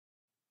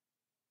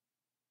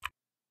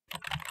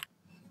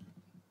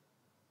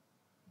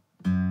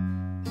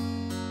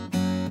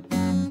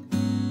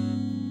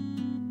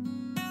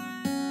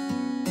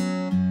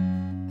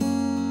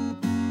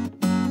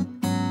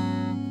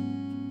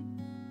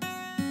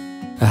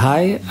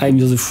Hi, I'm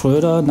Josef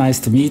Schröder. Nice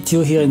to meet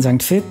you here in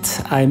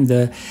Saint-Vith. I'm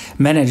the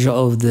manager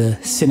of the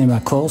Kino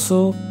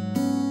Corso.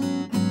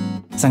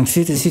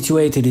 Saint-Vith is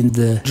situated in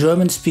the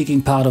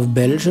German-speaking part of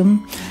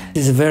Belgium.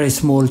 It's a very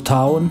small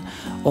town,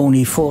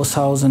 only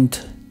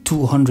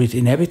 4,200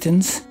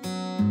 inhabitants.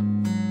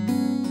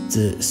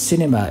 The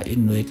cinema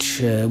in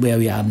which where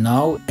we are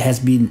now has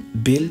been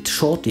built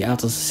shortly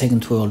after the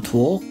Second World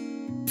War.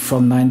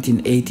 From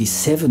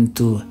 1987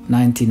 to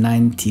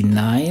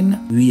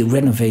 1999, we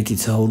renovated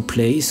the whole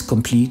place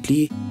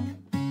completely.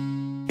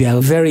 We are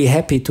very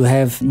happy to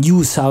have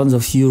new Sounds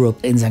of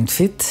Europe in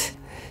Saint-Vith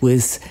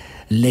with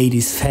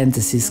Ladies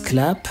Fantasies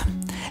Club,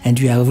 and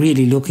we are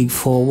really looking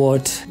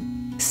forward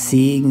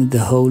seeing the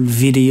whole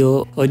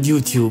video on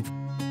YouTube.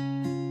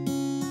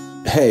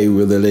 Hey,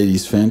 we're the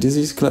Ladies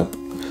Fantasies Club.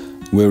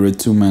 We're a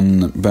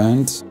two-man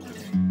band.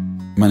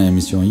 My name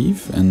is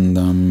Jean-Yves and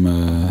I'm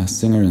a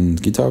singer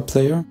and guitar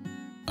player.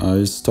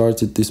 I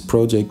started this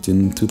project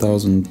in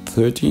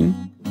 2013.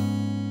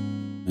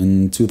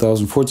 In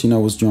 2014 I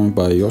was joined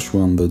by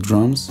Joshua on the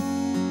drums.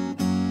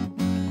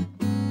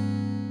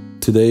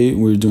 Today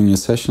we're doing a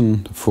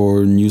session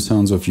for New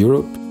Sounds of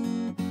Europe.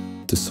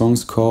 The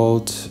song's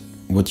called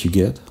What You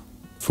Get,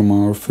 from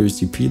our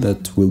first EP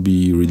that will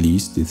be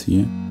released this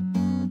year.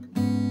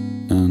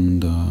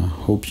 And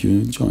hope you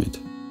enjoy it.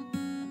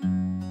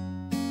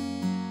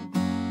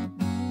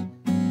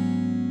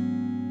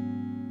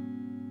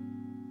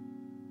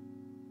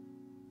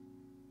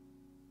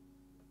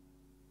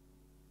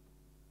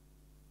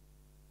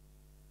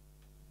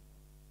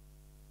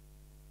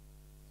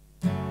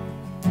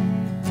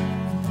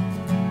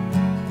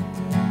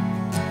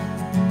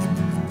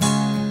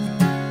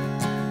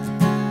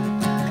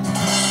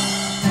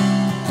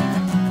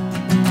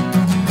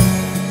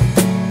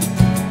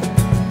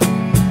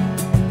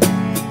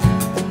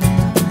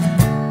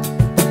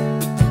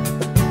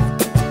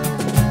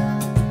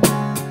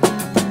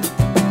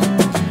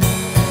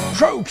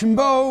 Broken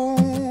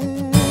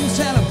bones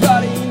and a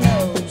bloody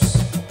nose.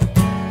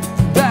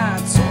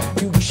 That's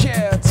what you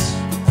get.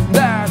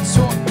 That's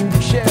what you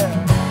get.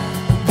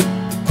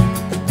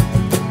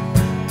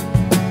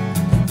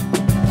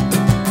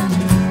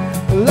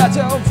 A lot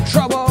of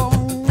trouble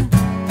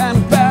and a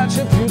bad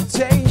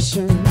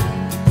reputation.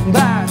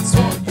 That's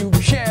what you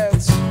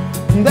get.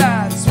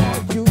 That's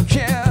what you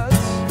get.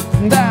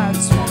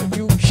 That's what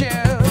you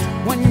get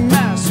when you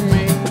mess with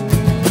me.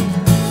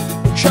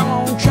 Come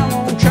on, come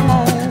on, come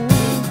on.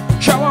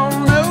 Come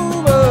on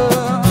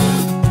over,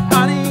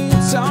 I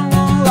need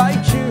someone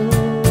like you.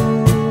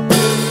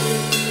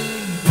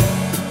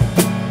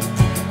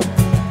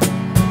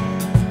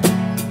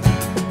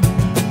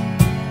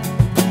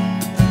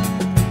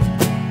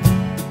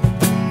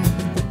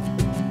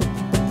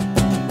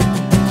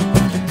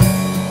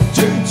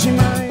 Dirty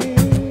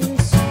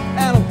minds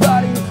and a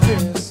bloody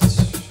fist.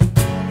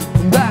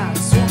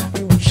 That's what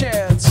you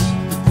get,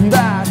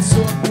 that's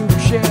what you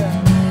get.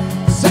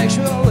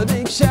 Sexual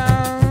addiction.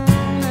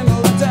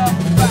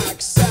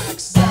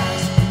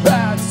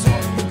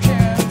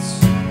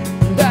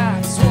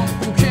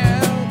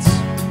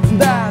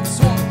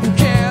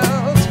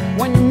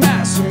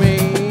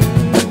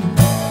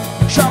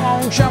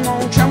 Come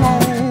on, come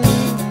on,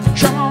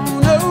 come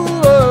on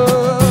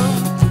over,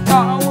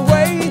 I'll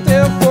wait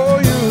there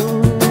for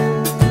you.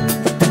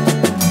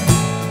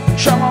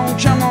 Come on,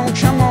 come on,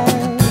 come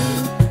on,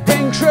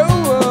 and grow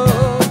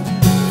up,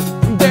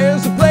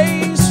 there's a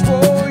place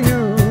for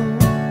you.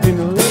 In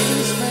the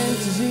ladies'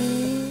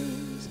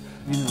 fantasies,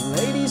 in the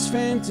ladies'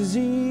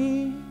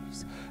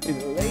 fantasies, in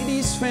the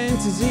ladies'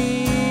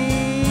 fantasies.